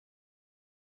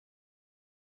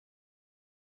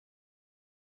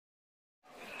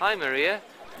Hi Maria,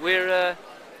 we're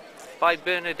by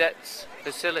Bernadette's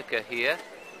Basilica here,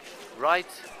 right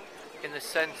in the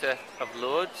centre of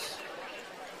Lourdes,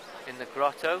 in the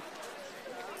grotto.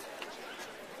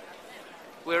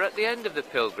 We're at the end of the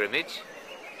pilgrimage.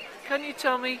 Can you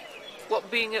tell me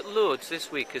what being at Lourdes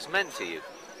this week has meant to you?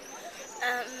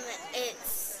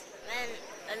 It's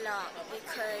meant a lot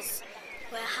because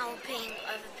we're helping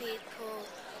other people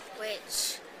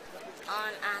which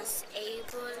aren't as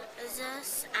able as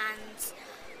us, and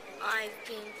I've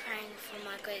been praying for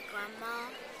my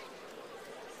great-grandma.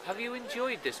 Have you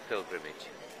enjoyed this pilgrimage?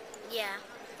 Yeah,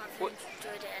 I've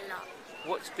enjoyed it a lot.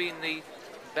 What's been the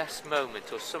best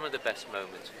moment or some of the best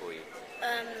moments for you?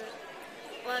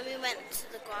 When we went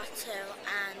to the grotto,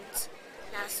 and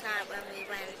last night when we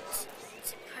went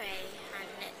to pray and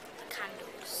lit the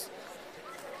candles.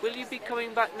 Will you be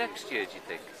coming back next year, do you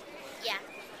think? Yeah.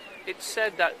 It's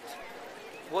said that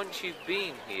once you've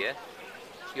been here,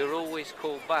 you're always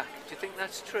called back. Do you think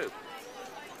that's true?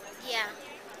 Yeah.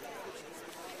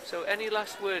 So any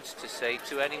last words to say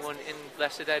to anyone in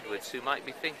Blessed Edwards who might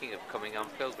be thinking of coming on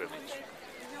pilgrimage?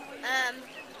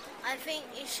 I think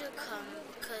you should come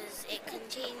because it can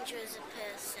change you as a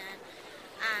person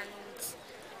and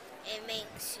it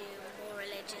makes you more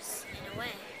religious in a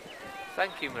way.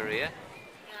 Thank you, Maria.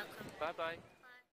 You're welcome. Bye-bye.